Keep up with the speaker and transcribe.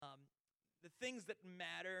things that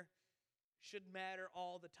matter should matter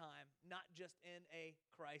all the time, not just in a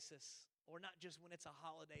crisis or not just when it's a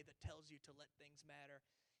holiday that tells you to let things matter.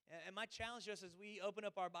 And my challenge just as we open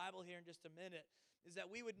up our Bible here in just a minute is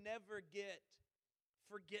that we would never get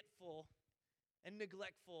forgetful and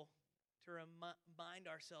neglectful to remind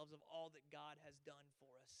ourselves of all that God has done for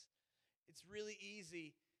us. It's really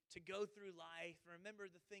easy to go through life, remember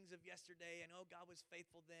the things of yesterday, and oh, God was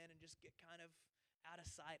faithful then, and just get kind of out of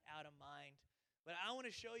sight, out of mind. But I want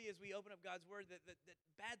to show you as we open up God's Word that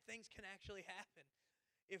bad things can actually happen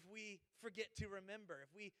if we forget to remember,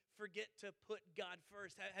 if we forget to put God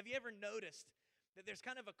first. Have you ever noticed that there's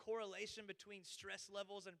kind of a correlation between stress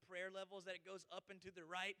levels and prayer levels, that it goes up and to the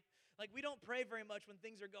right? Like, we don't pray very much when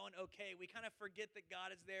things are going okay. We kind of forget that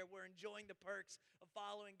God is there. We're enjoying the perks of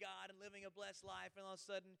following God and living a blessed life, and all of a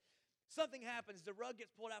sudden, something happens. The rug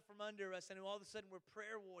gets pulled out from under us, and all of a sudden, we're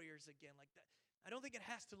prayer warriors again. Like that. I don't think it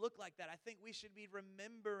has to look like that. I think we should be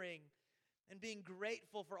remembering and being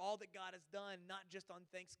grateful for all that God has done, not just on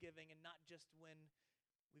Thanksgiving and not just when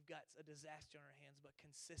we've got a disaster on our hands, but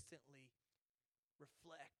consistently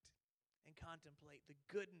reflect and contemplate the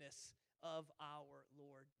goodness of our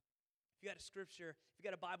Lord. If you got a scripture, if you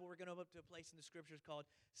got a Bible, we're going to open up to a place in the scriptures called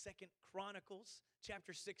 2 Chronicles,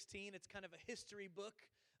 chapter 16. It's kind of a history book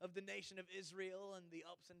of the nation of Israel and the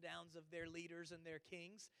ups and downs of their leaders and their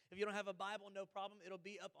kings. If you don't have a Bible, no problem. It'll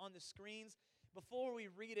be up on the screens. Before we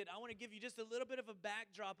read it, I want to give you just a little bit of a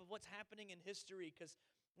backdrop of what's happening in history, because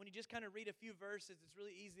when you just kind of read a few verses, it's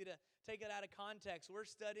really easy to take it out of context. We're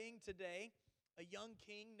studying today a young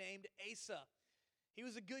king named Asa. He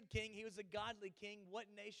was a good king. He was a godly king. What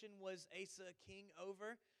nation was Asa king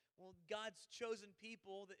over? Well, God's chosen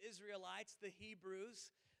people, the Israelites, the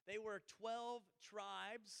Hebrews. They were 12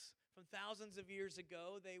 tribes from thousands of years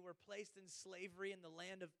ago. They were placed in slavery in the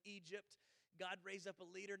land of Egypt. God raised up a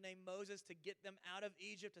leader named Moses to get them out of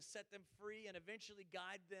Egypt, to set them free, and eventually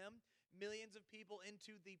guide them, millions of people,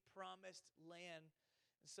 into the promised land.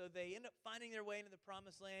 And so they end up finding their way into the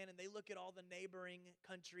promised land, and they look at all the neighboring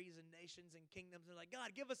countries and nations and kingdoms, and they're like,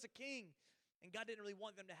 God, give us a king. And God didn't really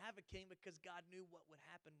want them to have a king because God knew what would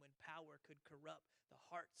happen when power could corrupt the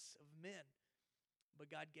hearts of men.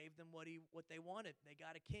 But God gave them what they wanted. They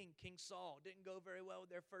got a king, King Saul. Didn't go very well with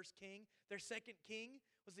their first king. Their second king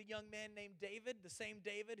was a young man named David, the same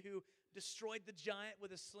David who destroyed the giant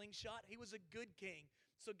with a slingshot. He was a good king.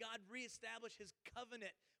 So God reestablished his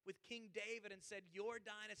covenant with King David and said, your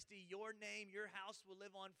dynasty, your name, your house will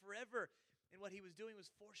live on forever. And what he was doing was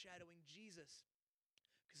foreshadowing Jesus.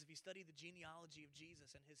 Because if you study the genealogy of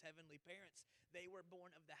Jesus and his heavenly parents, they were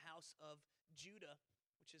born of the house of Judah,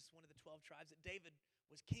 which is one of the 12 tribes that David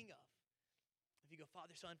was king of. If you go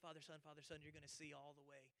father, son, father, son, father, son, you're going to see all the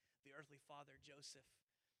way the earthly father, Joseph,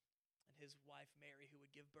 and his wife, Mary, who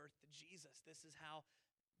would give birth to Jesus. This is how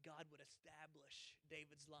God would establish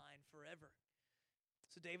David's line forever.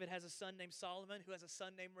 So David has a son named Solomon, who has a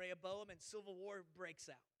son named Rehoboam, and civil war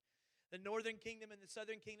breaks out. The northern kingdom and the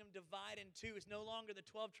southern kingdom divide in two. It's no longer the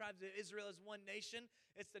 12 tribes of Israel as one nation.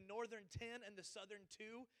 It's the northern 10 and the southern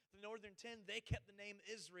 2. The northern 10, they kept the name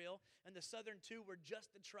Israel, and the southern 2 were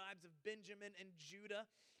just the tribes of Benjamin and Judah.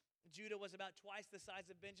 Judah was about twice the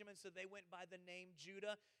size of Benjamin, so they went by the name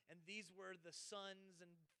Judah, and these were the sons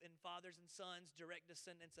and fathers and sons, direct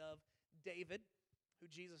descendants of David,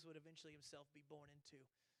 who Jesus would eventually himself be born into.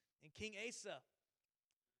 And King Asa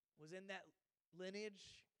was in that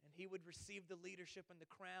lineage, and he would receive the leadership and the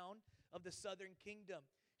crown of the southern kingdom.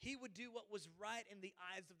 He would do what was right in the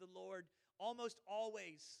eyes of the Lord. Almost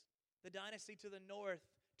always, the dynasty to the north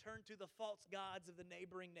turned to the false gods of the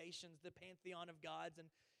neighboring nations, the pantheon of gods, and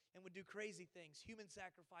would do crazy things, human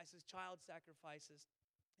sacrifices, child sacrifices.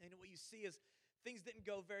 And what you see is things didn't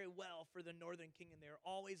go very well for the northern kingdom. They were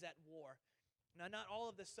always at war. Now, not all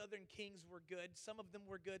of the southern kings were good. Some of them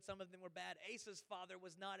were good, some of them were bad. Asa's father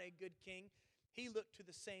was not a good king. He looked to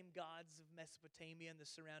the same gods of Mesopotamia and the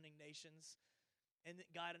surrounding nations, and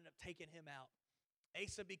God ended up taking him out.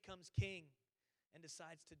 Asa becomes king and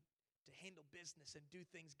decides to handle business and do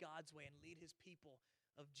things God's way and lead his people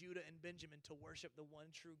of Judah and Benjamin to worship the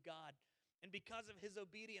one true God. And because of his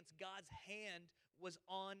obedience, God's hand was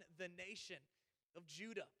on the nation of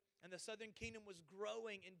Judah. And the southern kingdom was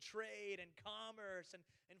growing in trade and commerce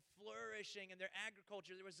and flourishing in their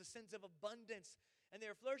agriculture. There was a sense of abundance. And they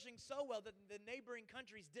were flourishing so well that the neighboring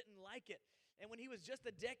countries didn't like it. And when he was just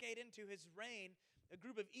a decade into his reign, a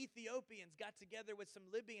group of Ethiopians got together with some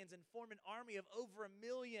Libyans and formed an army of over 1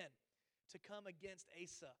 million to come against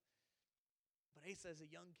Asa. But Asa, as a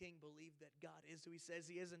young king, believed that God is who he says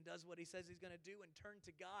he is and does what he says he's going to do and turned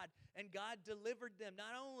to God. And God delivered them.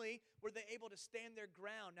 Not only were they able to stand their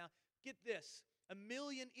ground. Now, get this. 1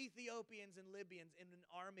 million Ethiopians and Libyans in an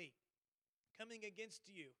army coming against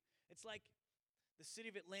you. It's like the city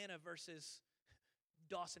of Atlanta versus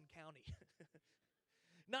Dawson County.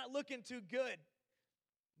 Not looking too good.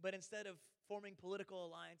 But instead of forming political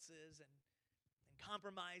alliances and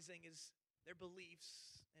compromising their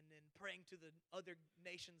beliefs and then praying to the other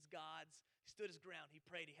nations' gods, he stood his ground. He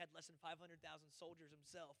prayed. He had less than 500,000 soldiers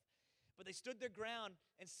himself. But they stood their ground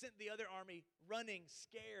and sent the other army running,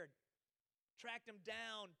 scared, tracked them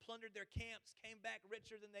down, plundered their camps, came back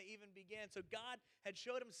richer than they even began. So God had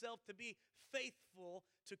showed himself to be faithful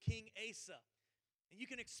to King Asa. And you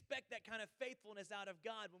can expect that kind of faithfulness out of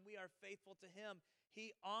God when we are faithful to him.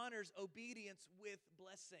 He honors obedience with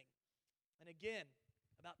blessing. And again,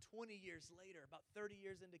 about 20 years later, about 30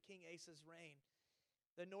 years into King Asa's reign,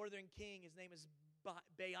 the northern king, his name is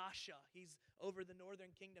Baasha. He's over the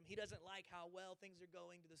northern kingdom. He doesn't like how well things are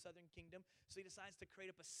going to the southern kingdom, so he decides to create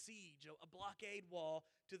up a siege, a blockade wall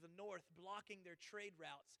to the north, blocking their trade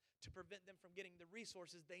routes to prevent them from getting the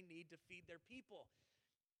resources they need to feed their people.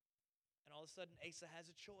 And all of a sudden, Asa has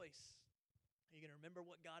a choice. Are you going to remember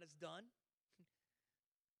what God has done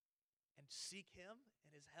and seek him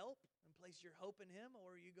and his help and place your hope in him,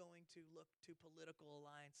 or are you going to look to political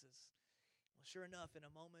alliances? Well, sure enough, in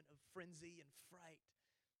a moment of frenzy and fright,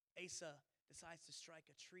 Asa decides to strike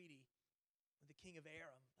a treaty with the king of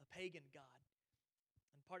Aram, a pagan god.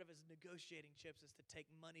 And part of his negotiating chips is to take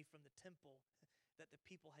money from the temple that the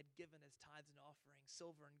people had given as tithes and offerings,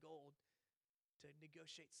 silver and gold, to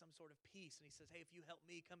negotiate some sort of peace. And he says, hey, if you help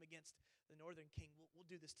me come against the northern king, we'll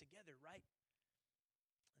do this together, right?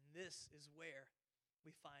 And this is where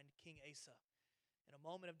we find King Asa. In a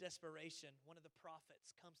moment of desperation, one of the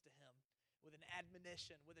prophets comes to him with an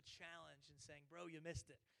admonition, with a challenge, and saying, bro, you missed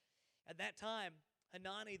it. At that time,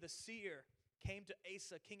 Hanani the seer came to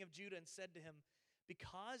Asa, king of Judah, and said to him,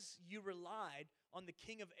 because you relied on the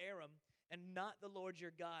king of Aram and not the Lord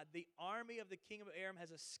your God, the army of the king of Aram has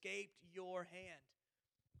escaped your hand.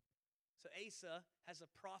 So Asa has a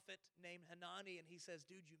prophet named Hanani, and he says,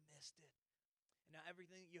 dude, you missed it. And now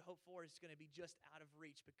everything that you hope for is going to be just out of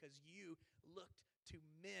reach because you looked to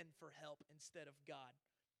men for help instead of God.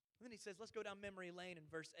 And then he says, let's go down memory lane in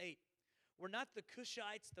verse 8. Were not the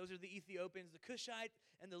Cushites, those are the Ethiopians, the Cushite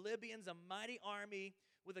and the Libyans, a mighty army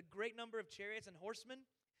with a great number of chariots and horsemen?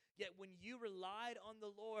 Yet when you relied on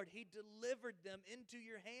the Lord, he delivered them into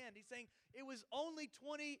your hand. He's saying, it was only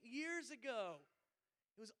 20 years ago.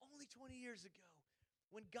 It was only 20 years ago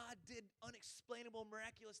when God did unexplainable,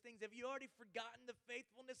 miraculous things. Have you already forgotten the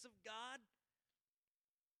faithfulness of God?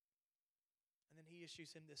 And then he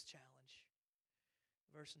issues him this challenge.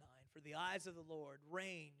 Verse 9, for the eyes of the Lord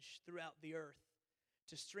range throughout the earth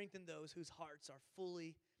to strengthen those whose hearts are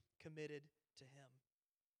fully committed to him.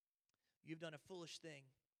 You've done a foolish thing,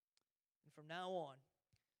 and from now on,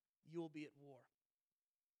 you will be at war.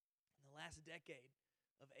 In the last decade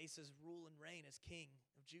of Asa's rule and reign as king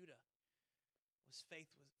of Judah was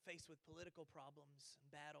faced with political problems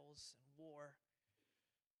and battles and war.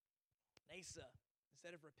 And Asa,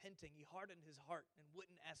 instead of repenting, he hardened his heart and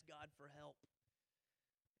wouldn't ask God for help.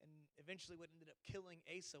 And eventually what ended up killing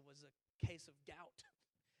Asa was a case of gout.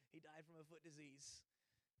 He died from a foot disease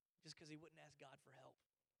just because he wouldn't ask God for help.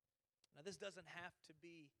 Now this doesn't have to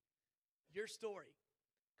be your story,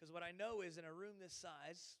 because what I know is in a room this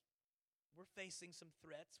size, we're facing some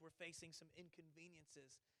threats, we're facing some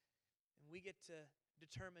inconveniences, and we get to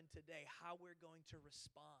determine today how we're going to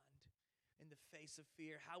respond in the face of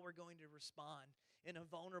fear, how we're going to respond in a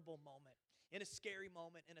vulnerable moment, in a scary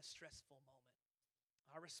moment, in a stressful moment.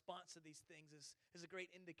 Our response to these things is a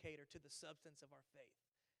great indicator to the substance of our faith.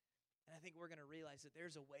 And I think we're going to realize that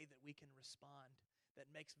there's a way that we can respond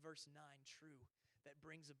that makes verse 9 true, that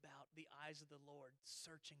brings about the eyes of the Lord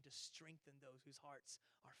searching to strengthen those whose hearts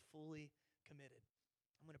are fully committed.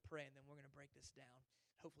 I'm going to pray, and then we're going to break this down.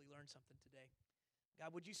 Hopefully learn something today.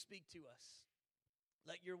 God, would you speak to us?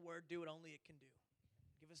 Let your word do what only it can do.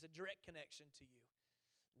 Give us a direct connection to you.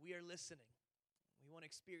 We are listening. We want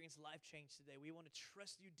to experience life change today. We want to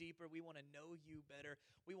trust you deeper. We want to know you better.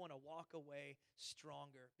 We want to walk away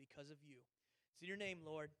stronger because of you. It's in your name,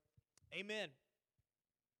 Lord. Amen.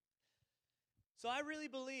 So I really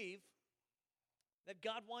believe that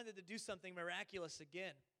God wanted to do something miraculous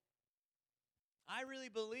again. I really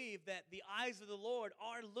believe that the eyes of the Lord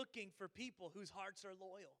are looking for people whose hearts are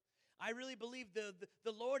loyal. I really believe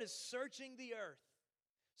the Lord is searching the earth,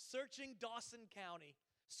 searching Dawson County,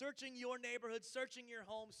 searching your neighborhood, searching your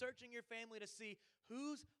home, searching your family to see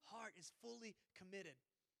whose heart is fully committed.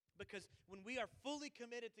 Because when we are fully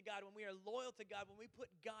committed to God, when we are loyal to God, when we put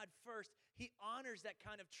God first, He honors that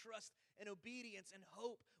kind of trust and obedience and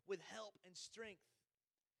hope with help and strength.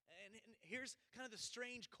 And here's kind of the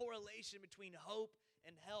strange correlation between hope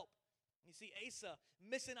and help. You see, Asa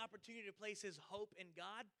missed an opportunity to place his hope in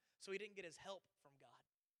God, so he didn't get his help from God.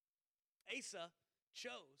 Asa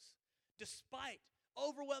chose, despite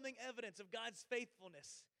overwhelming evidence of God's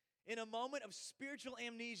faithfulness, in a moment of spiritual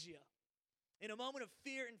amnesia, in a moment of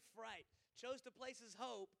fear and fright, chose to place his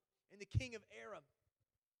hope in the king of Aram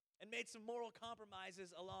and made some moral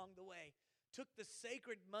compromises along the way. Took the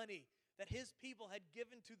sacred money that his people had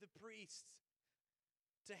given to the priests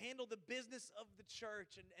to handle the business of the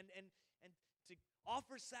church and to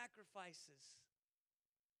offer sacrifices.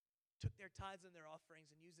 Took their tithes and their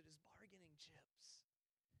offerings and used it as bargaining chips.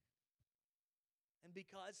 And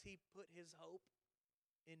because he put his hope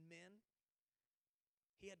in men,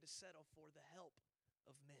 he had to settle for the help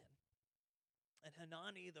of men. And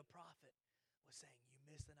Hanani the prophet was saying, you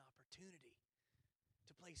missed an opportunity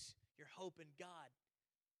to place your hope in God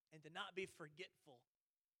and to not be forgetful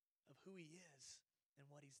of who He is and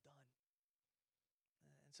what He's done.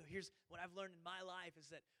 And so here's what I've learned in my life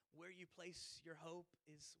is that where you place your hope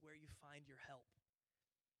is where you find your help.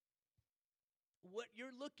 What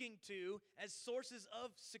you're looking to as sources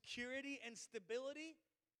of security and stability,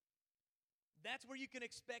 that's where you can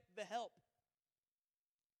expect the help.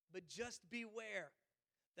 But just beware.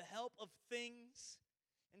 The help of things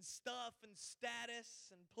and stuff and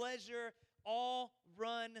status and pleasure all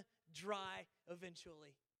run dry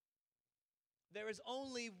eventually. There is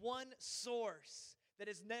only one source that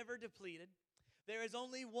is never depleted. There is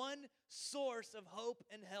only one source of hope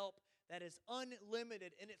and help that is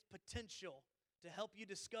unlimited in its potential to help you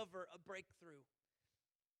discover a breakthrough.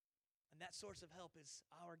 And that source of help is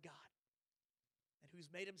our God, and who's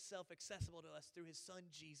made Himself accessible to us through His Son,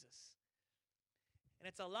 Jesus. And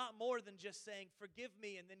it's a lot more than just saying, forgive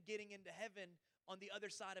me, and then getting into heaven on the other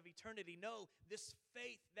side of eternity. No, this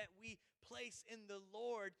faith that we place in the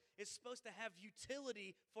Lord is supposed to have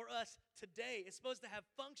utility for us today. It's supposed to have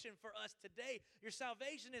function for us today. Your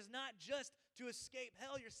salvation is not just to escape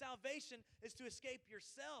hell. Your salvation is to escape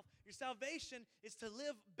yourself. Your salvation is to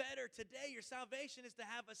live better today. Your salvation is to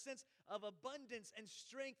have a sense of abundance and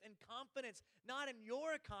strength and confidence, not in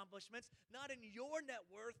your accomplishments, not in your net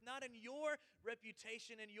worth, not in your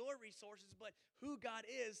reputation and your resources, but who God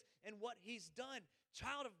is and what He's done.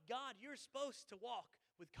 Child of God, you're supposed to walk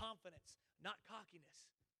with confidence, not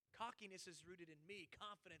cockiness. Cockiness is rooted in me.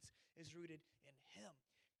 Confidence is rooted in Him.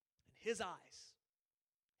 In His eyes,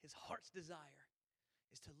 His heart's desire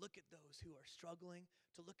is to look at those who are struggling,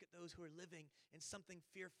 to look at those who are living in something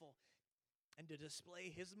fearful, and to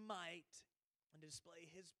display His might and to display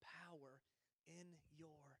His power in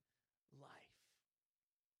your life.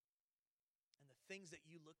 And the things that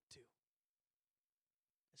you look to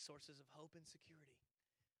as sources of hope and security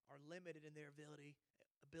are limited in their ability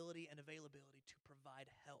and availability to provide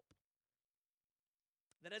help.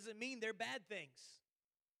 That doesn't mean they're bad things.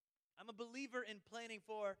 I'm a believer in planning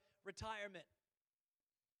for retirement.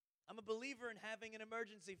 I'm a believer in having an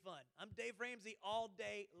emergency fund. I'm Dave Ramsey all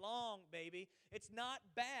day long, baby. It's not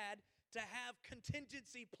bad to have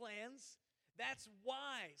contingency plans. That's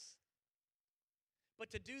wise.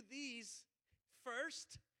 But to do these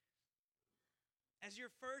first, as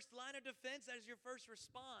your first line of defense, as your first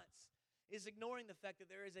response, is ignoring the fact that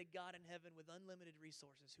there is a God in heaven with unlimited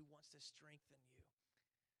resources who wants to strengthen you.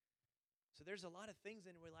 So there's a lot of things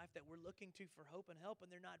in your life that we're looking to for hope and help, and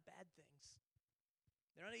they're not bad things.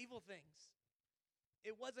 They're not evil things.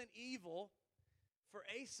 It wasn't evil for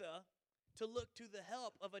Asa to look to the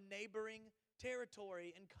help of a neighboring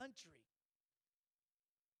territory and country.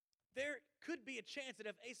 There could be a chance that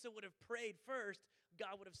if Asa would have prayed first,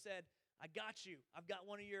 God would have said, I got you. I've got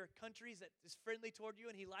one of your countries that is friendly toward you,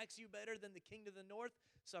 and he likes you better than the king to the north,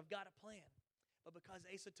 so I've got a plan. But because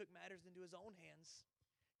Asa took matters into his own hands,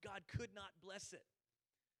 God could not bless it.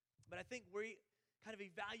 But I think we kind of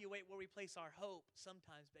evaluate where we place our hope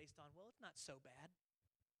sometimes based on, well, it's not so bad.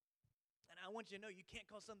 And I want you to know you can't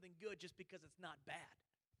call something good just because it's not bad.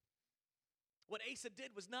 What Asa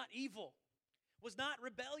did was not evil, was not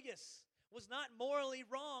rebellious, was not morally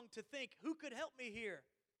wrong to think, who could help me here?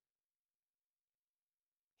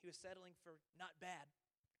 He was settling for not bad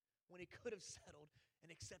when he could have settled and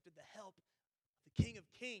accepted the help of the King of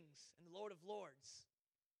Kings and the Lord of Lords,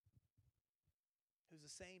 who's the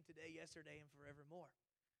same today, yesterday, and forevermore,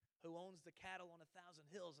 who owns the cattle on 1,000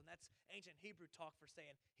 hills, and that's ancient Hebrew talk for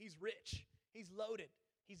saying he's rich, he's loaded,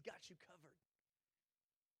 he's got you covered.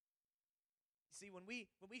 See, when we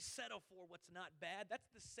settle for what's not bad, that's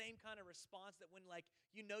the same kind of response that when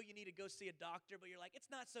you need to go see a doctor, but you're like, it's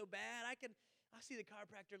not so bad. I'll see the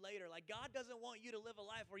chiropractor later. Like, God doesn't want you to live a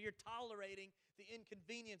life where you're tolerating the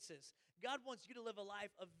inconveniences. God wants you to live a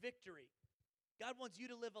life of victory. God wants you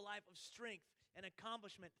to live a life of strength and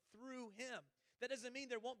accomplishment through Him. That doesn't mean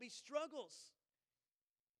there won't be struggles.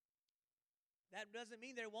 That doesn't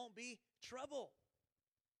mean there won't be trouble.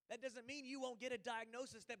 That doesn't mean you won't get a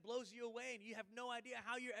diagnosis that blows you away and you have no idea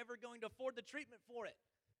how you're ever going to afford the treatment for it.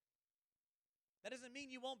 That doesn't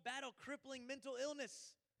mean you won't battle crippling mental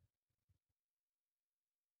illness.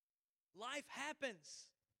 Life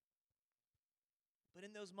happens. But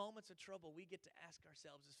in those moments of trouble, we get to ask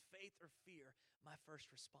ourselves, is faith or fear my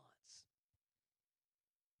first response?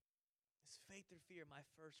 Is faith or fear my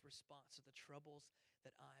first response to the troubles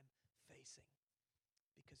that I'm facing?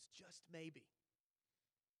 Because just maybe,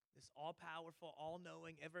 this all-powerful,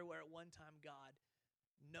 all-knowing, everywhere at one time God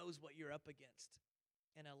knows what you're up against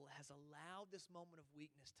and has allowed this moment of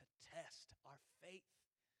weakness to test our faith,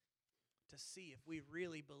 to see if we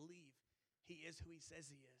really believe He is who He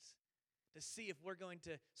says He is, to see if we're going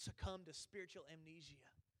to succumb to spiritual amnesia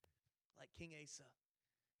like King Asa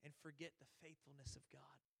and forget the faithfulness of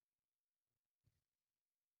God.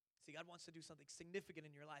 See, God wants to do something significant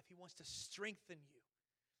in your life. He wants to strengthen you.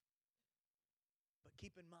 But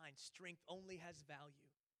keep in mind, strength only has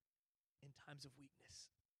value in times of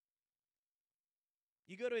weakness.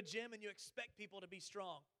 You go to a gym and you expect people to be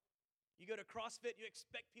strong. You go to CrossFit, you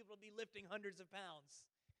expect people to be lifting hundreds of pounds.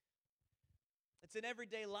 It's in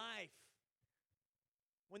everyday life.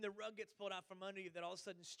 When the rug gets pulled out from under you, that all of a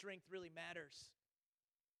sudden strength really matters.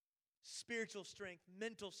 Spiritual strength,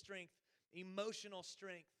 mental strength, emotional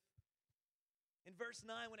strength. In verse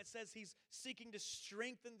 9, when it says He's seeking to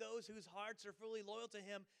strengthen those whose hearts are fully loyal to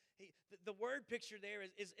Him, the word picture there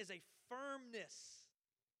is a firmness,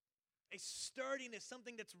 a sturdiness,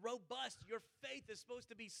 something that's robust. Your faith is supposed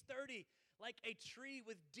to be sturdy, like a tree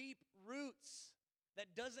with deep roots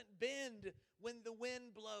that doesn't bend when the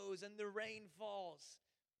wind blows and the rain falls.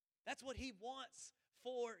 That's what He wants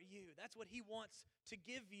for you. That's what He wants to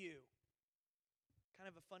give you. Kind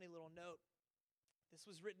of a funny little note. This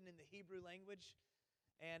was written in the Hebrew language,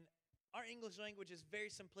 and our English language is very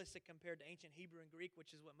simplistic compared to ancient Hebrew and Greek,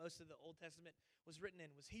 which is what most of the Old Testament was written in,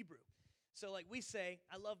 was Hebrew. So like we say,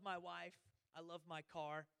 I love my wife, I love my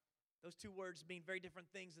car. Those two words mean very different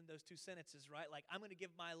things in those two sentences, right? Like, I'm going to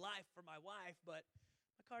give my life for my wife, but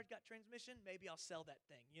my car's got transmission, maybe I'll sell that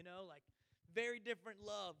thing, like very different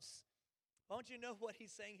loves. Won't you know what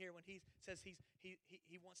he's saying here when he says he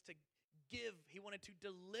wants to give, he wanted to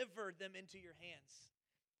deliver them into your hands.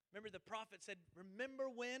 Remember the prophet said, remember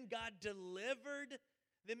when God delivered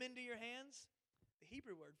them into your hands? The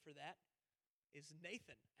Hebrew word for that is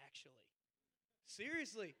Nathan, actually.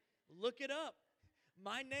 Seriously, look it up.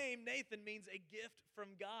 My name, Nathan, means a gift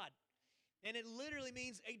from God. And it literally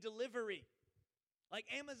means a delivery. Like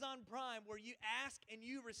Amazon Prime, where you ask and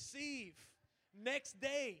you receive next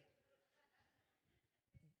day.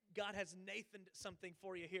 God has Nathaned something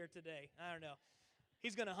for you here today. I don't know.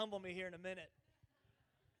 He's going to humble me here in a minute.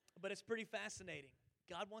 But it's pretty fascinating.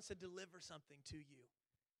 God wants to deliver something to you.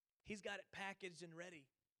 He's got it packaged and ready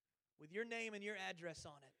with your name and your address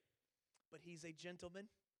on it. But He's a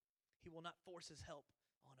gentleman. He will not force His help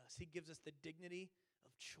on us. He gives us the dignity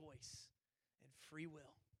of choice and free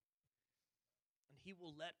will. And He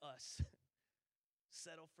will let us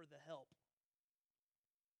settle for the help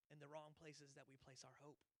in the wrong places that we place our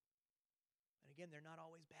hope. And again, they're not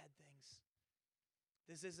always bad things.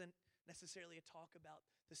 This isn't necessarily a talk about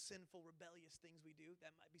the sinful, rebellious things we do.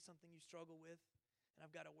 That might be something you struggle with, and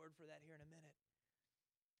I've got a word for that here in a minute.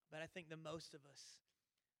 But I think the most of us,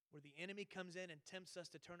 where the enemy comes in and tempts us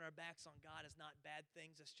to turn our backs on God, is not bad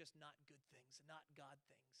things. It's just not good things, not God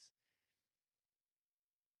things.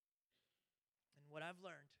 And what I've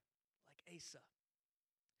learned, like Asa,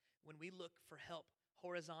 when we look for help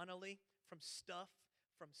horizontally from stuff,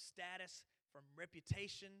 from status, from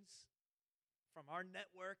reputations, from our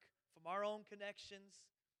network, from our own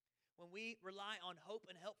connections, when we rely on hope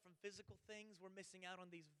and help from physical things, we're missing out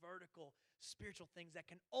on these vertical, spiritual things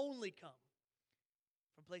that can only come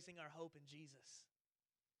from placing our hope in Jesus.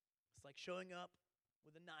 It's like showing up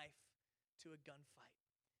with a knife to a gunfight.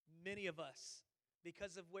 Many of us,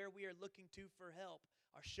 because of where we are looking to for help,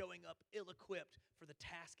 are showing up ill-equipped for the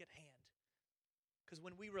task at hand. Because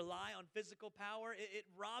when we rely on physical power, it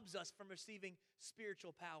robs us from receiving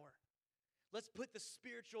spiritual power. Let's put the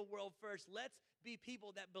spiritual world first. Let's be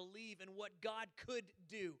people that believe in what God could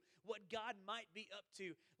do, what God might be up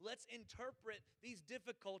to. Let's interpret these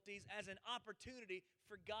difficulties as an opportunity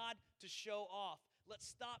for God to show off. Let's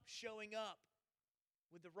stop showing up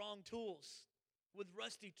with the wrong tools, with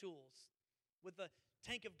rusty tools, with a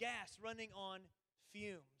tank of gas running on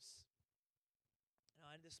fumes. Now,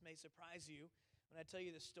 this may surprise you when I tell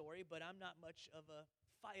you this story, but I'm not much of a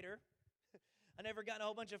fighter. I never got in a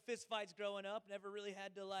whole bunch of fist fights growing up, never really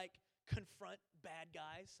had to confront bad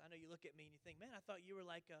guys. I know you look at me and you think, man, I thought you were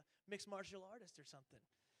like a mixed martial artist or something.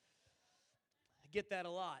 I get that a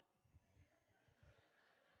lot.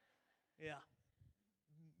 Yeah.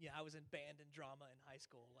 Yeah, I was in band and drama in high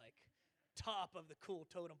school, top of the cool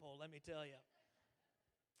totem pole, let me tell you.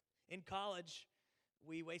 In college,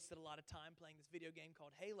 we wasted a lot of time playing this video game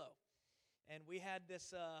called Halo. And we had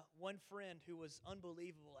this one friend who was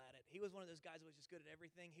unbelievable at it. He was one of those guys who was just good at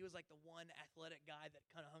everything. He was like the one athletic guy that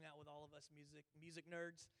kind of hung out with all of us music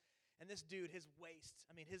nerds. And this dude, his waist,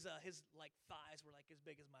 his thighs were as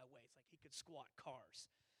big as my waist. He could squat cars.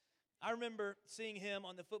 I remember seeing him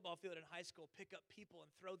on the football field in high school pick up people and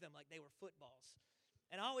throw them like they were footballs.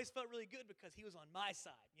 And I always felt really good because he was on my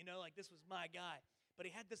side, this was my guy. But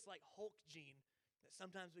he had this Hulk gene that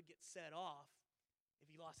sometimes would get set off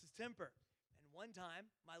if he lost his temper. One time,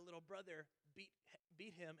 my little brother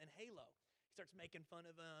beat him in Halo. He starts making fun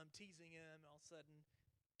of him, teasing him, and all of a sudden,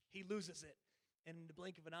 he loses it. And in the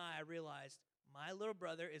blink of an eye, I realized, my little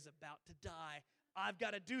brother is about to die. I've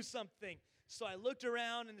got to do something. So I looked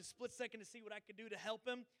around in a split second to see what I could do to help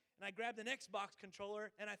him, and I grabbed an Xbox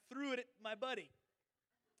controller, and I threw it at my buddy.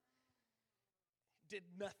 Did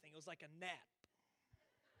nothing. It was like a gnat.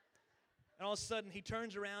 And all of a sudden, he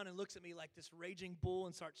turns around and looks at me like this raging bull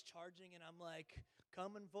and starts charging. And I'm like,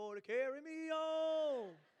 coming for to carry me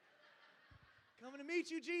home. Coming to meet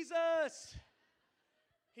you, Jesus.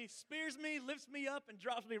 He spears me, lifts me up, and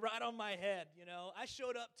drops me right on my head. I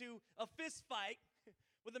showed up to a fist fight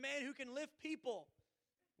with a man who can lift people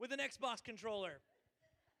with an Xbox controller.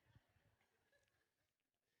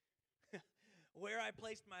 Where I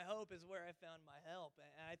placed my hope is where I found my help.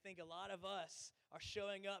 And I think a lot of us are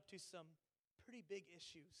showing up to some pretty big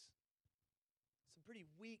issues, some pretty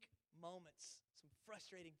weak moments, some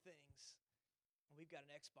frustrating things, and we've got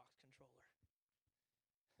an Xbox controller.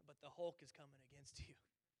 But the Hulk is coming against you.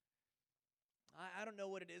 I don't know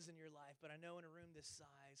what it is in your life, but I know in a room this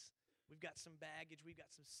size, we've got some baggage, we've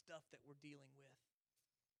got some stuff that we're dealing with.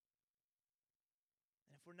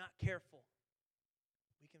 And if we're not careful,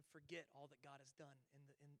 we can forget all that God has done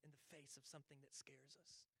in the face of something that scares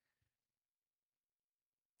us.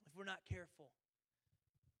 If we're not careful,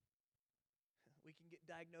 we can get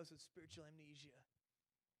diagnosed with spiritual amnesia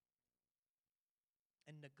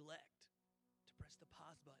and neglect to press the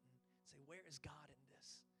pause button and say, where is God in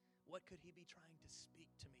this? What could he be trying to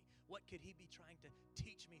speak to me? What could he be trying to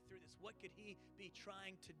teach me through this? What could he be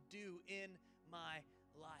trying to do in my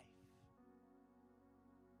life?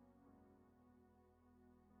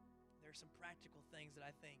 There are some practical things that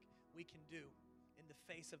I think we can do in the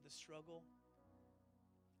face of the struggle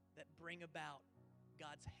that bring about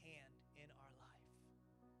God's hand in our life.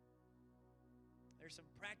 There's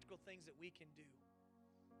some practical things that we can do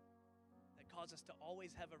that cause us to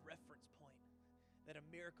always have a reference point that a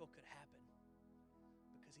miracle could happen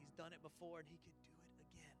because he's done it before and he could do it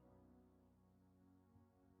again.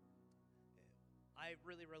 I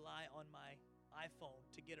really rely on my iPhone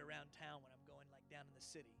to get around town when I'm going down in the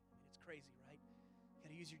city. It's crazy, right? You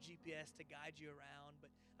got to use your GPS to guide you around,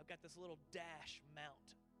 but I've got this little dash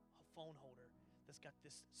mount phone holder that's got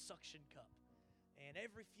this suction cup. And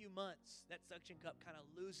every few months, that suction cup kind of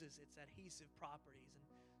loses its adhesive properties. And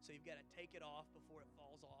so you've got to take it off before it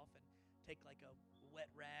falls off and take a wet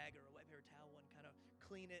rag or a wet paper towel and kind of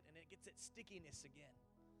clean it, and it gets its stickiness again.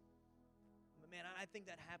 But man, I think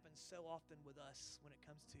that happens so often with us when it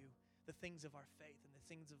comes to the things of our faith and the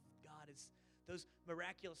things of God. Is those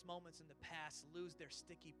miraculous moments in the past lose their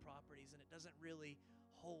sticky properties, and it doesn't really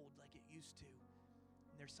hold like it used to.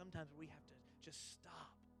 And there's sometimes where we have to just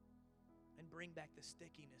stop and bring back the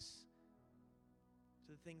stickiness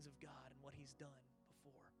to the things of God and what he's done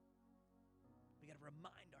before. We got to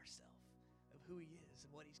remind ourselves of who he is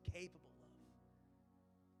and what he's capable of.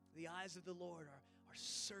 The eyes of the Lord are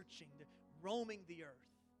searching, roaming the earth,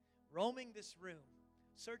 roaming this room,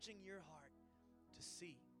 searching your heart to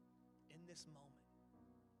see in this moment,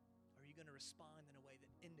 are you going to respond in a way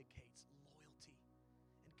that indicates loyalty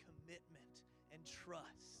and commitment and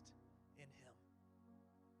trust in him?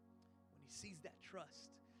 When he sees that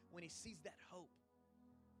trust, when he sees that hope,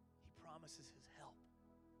 he promises his help.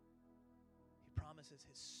 He promises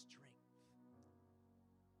his strength.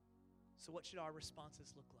 So what should our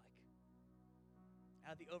responses look like?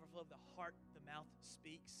 Out of the overflow of the heart, the mouth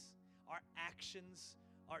speaks. Our actions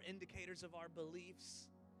are indicators of our beliefs.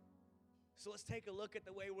 So let's take a look at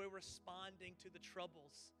the way we're responding to the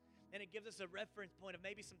troubles. And it gives us a reference point of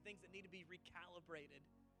maybe some things that need to be recalibrated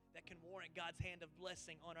that can warrant God's hand of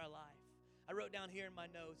blessing on our life. I wrote down here in my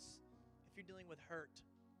notes, if you're dealing with hurt,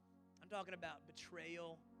 I'm talking about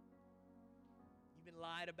betrayal. You've been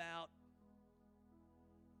lied about.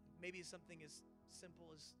 Maybe something as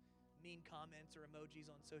simple as mean comments or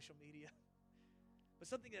emojis on social media. But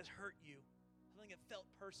something that's hurt you, something that felt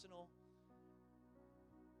personal.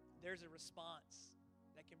 There's a response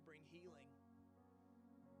that can bring healing.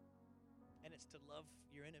 And it's to love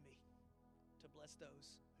your enemy, to bless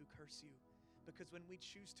those who curse you. Because when we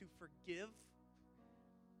choose to forgive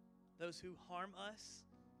those who harm us,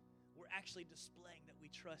 we're actually displaying that we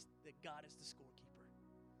trust that God is the scorekeeper.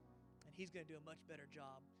 And He's going to do a much better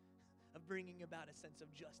job of bringing about a sense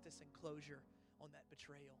of justice and closure on that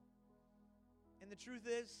betrayal. And the truth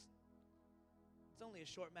is, it's only a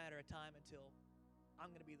short matter of time until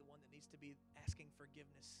I'm going to be the one that needs to be asking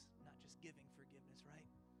forgiveness, not just giving forgiveness, right?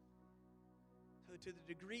 So to the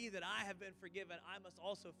degree that I have been forgiven, I must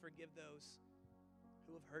also forgive those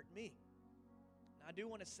who have hurt me. Now, I do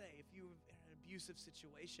want to say, if you're in an abusive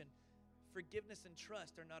situation, forgiveness and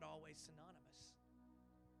trust are not always synonymous.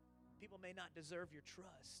 People may not deserve your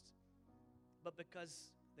trust, but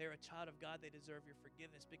because they're a child of God, they deserve your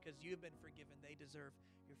forgiveness. Because you've been forgiven, they deserve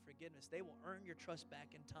your forgiveness. They will earn your trust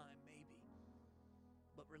back in time, maybe.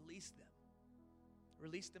 But release them.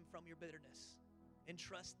 Release them from your bitterness.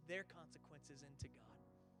 Entrust their consequences into God.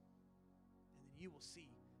 And then you will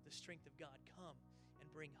see the strength of God come and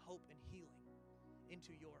bring hope and healing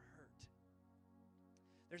into your hurt.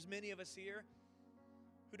 There's many of us here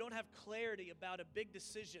who don't have clarity about a big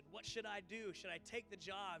decision. What should I do? Should I take the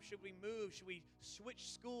job? Should we move? Should we switch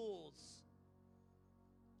schools?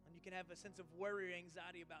 And you can have a sense of worry or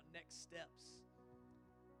anxiety about next steps.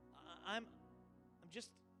 I'm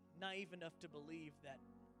just naive enough to believe that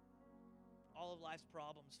all of life's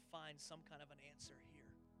problems find some kind of an answer here.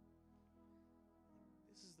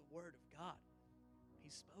 This is the Word of God.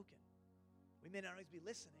 He's spoken. We may not always be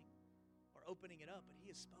listening or opening it up, but He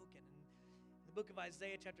has spoken. And in the book of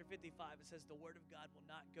Isaiah chapter 55, it says, the Word of God will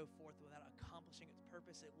not go forth without accomplishing its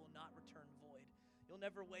purpose. It will not return void. You'll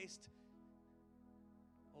never waste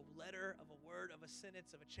a letter of a word, of a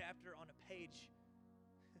sentence, of a chapter on a page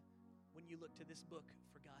when you look to this book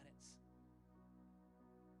for guidance.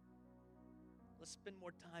 Let's spend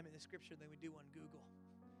more time in the Scripture than we do on Google.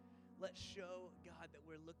 Let's show God that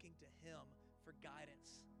we're looking to Him for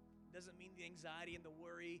guidance. It doesn't mean the anxiety and the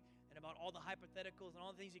worry and about all the hypotheticals and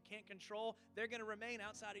all the things you can't control, they're going to remain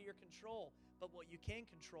outside of your control. But what you can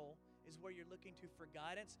control is where you're looking to for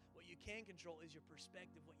guidance. What you can control is your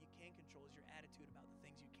perspective. What you can control is your attitude about the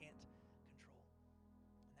things you can't control.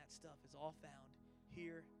 And that stuff is all found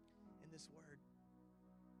here in this Word.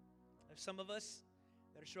 There's some of us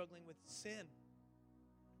that are struggling with sin.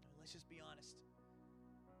 Let's just be honest.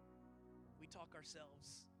 We talk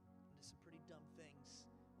ourselves into some pretty dumb things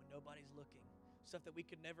when nobody's looking. Stuff that we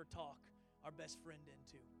could never talk our best friend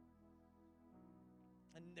into.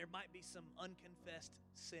 And there might be some unconfessed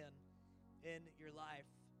sin in your life.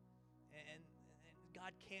 And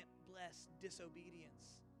God can't bless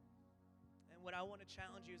disobedience. And what I want to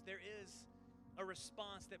challenge you is there is a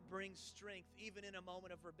response that brings strength even in a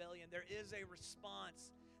moment of rebellion. There is a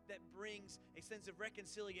response that brings a sense of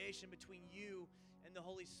reconciliation between you and the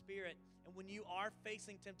Holy Spirit. And when you are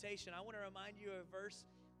facing temptation, I want to remind you of a verse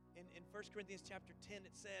in 1 Corinthians chapter 10.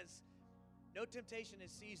 It says, no temptation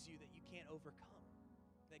has seized you that you can't overcome,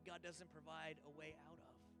 that God doesn't provide a way out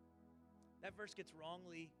of. That verse gets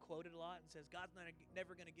wrongly quoted a lot and says, God's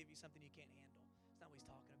never going to give you something you can't handle. That's not what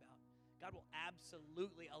He's talking about. God will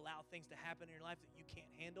absolutely allow things to happen in your life that you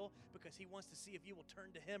can't handle because He wants to see if you will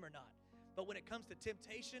turn to Him or not. But when it comes to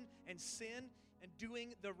temptation and sin and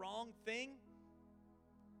doing the wrong thing,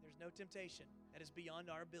 there's no temptation that is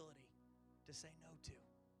beyond our ability to say no to.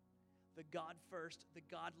 The God first, the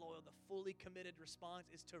God loyal, the fully committed response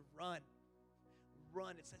is to run.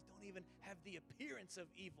 Run. It says don't even have the appearance of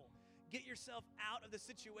evil. Get yourself out of the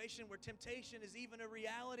situation where temptation is even a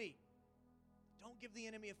reality. Don't give the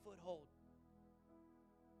enemy a foothold.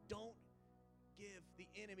 Don't give the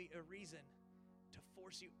enemy a reason to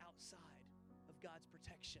force you outside of God's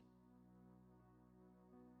protection.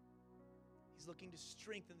 He's looking to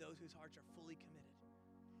strengthen those whose hearts are fully committed.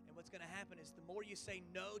 And what's going to happen is the more you say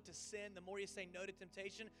no to sin, the more you say no to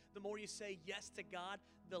temptation, the more you say yes to God,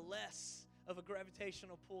 the less of a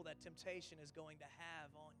gravitational pull that temptation is going to have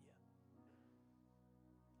on you.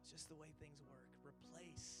 just the way things work.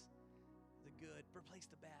 Replace the good, replace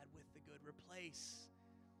the bad with the good, replace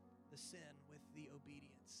the sin with the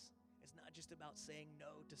obedience. It's not just about saying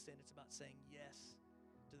no to sin, it's about saying yes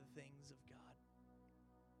to the things of God.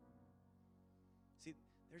 See,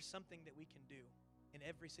 there's something that we can do in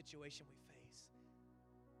every situation we face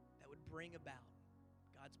that would bring about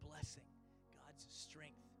God's blessing, God's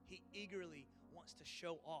strength. He eagerly wants to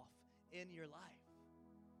show off in your life.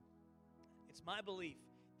 It's my belief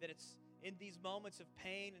that it's in these moments of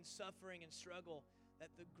pain and suffering and struggle that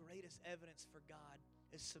the greatest evidence for God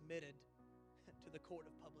is submitted to the court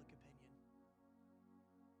of public opinion.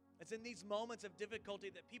 It's in these moments of difficulty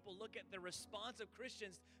that people look at the response of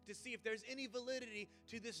Christians to see if there's any validity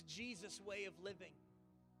to this Jesus way of living.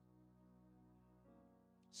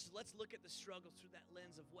 So let's look at the struggle through that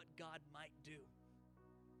lens of what God might do,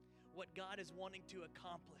 what God is wanting to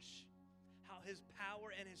accomplish, how His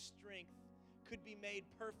power and His strength could be made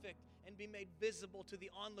perfect and be made visible to the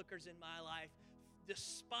onlookers in my life,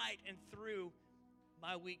 despite and through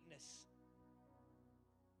my weakness.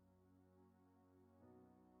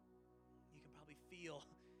 You can probably feel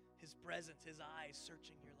His presence, His eyes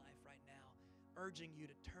searching your life right now, urging you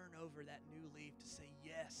to turn over that new leaf, to say,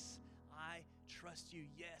 yes, I trust you.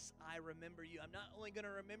 Yes, I remember you. I'm not only going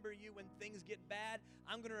to remember you when things get bad,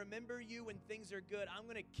 I'm going to remember you when things are good. I'm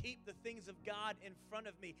going to keep the things of God in front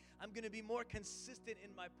of me. I'm going to be more consistent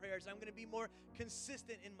in my prayers. I'm going to be more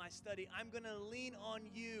consistent in my study. I'm going to lean on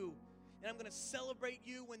you, and I'm going to celebrate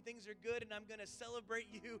you when things are good, and I'm going to celebrate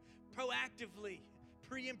you proactively,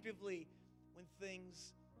 preemptively when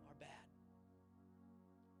things are bad.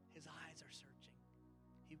 His eyes are searching.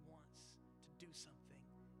 He wants to do something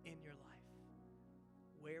in your life.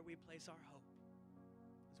 Where we place our hope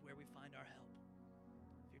is where we find our help.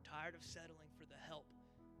 If you're tired of settling for the help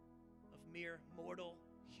of mere mortal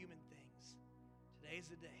human things,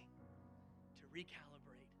 today's the day to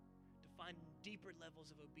recalibrate, to find deeper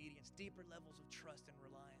levels of obedience, deeper levels of trust and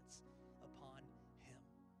reliance upon Him.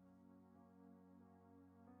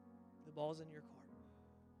 The ball's in your court.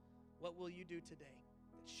 What will you do today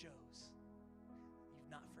that shows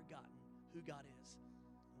you've not forgotten who God is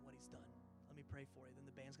and what He's done? Let me pray for you. Then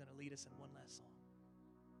the band's going to lead us in one last song.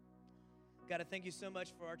 God, I thank you so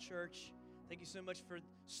much for our church. Thank you so much for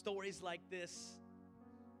stories like this.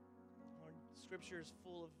 Lord, Scripture is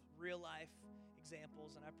full of real life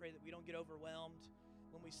examples, and I pray that we don't get overwhelmed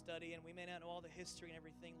when we study, and we may not know all the history and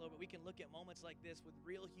everything, Lord, but we can look at moments like this with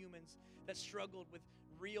real humans that struggled with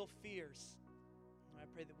real fears. And I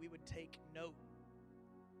pray that we would take note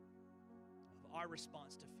of our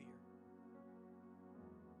response to fear,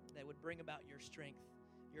 that would bring about your strength,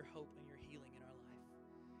 your hope, and your healing in our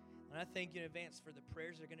life. And I thank you in advance for the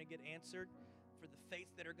prayers that are going to get answered, for the faith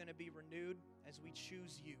that are going to be renewed as we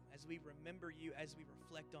choose you, as we remember you, as we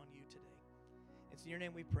reflect on you today. It's in your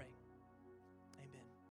name we pray.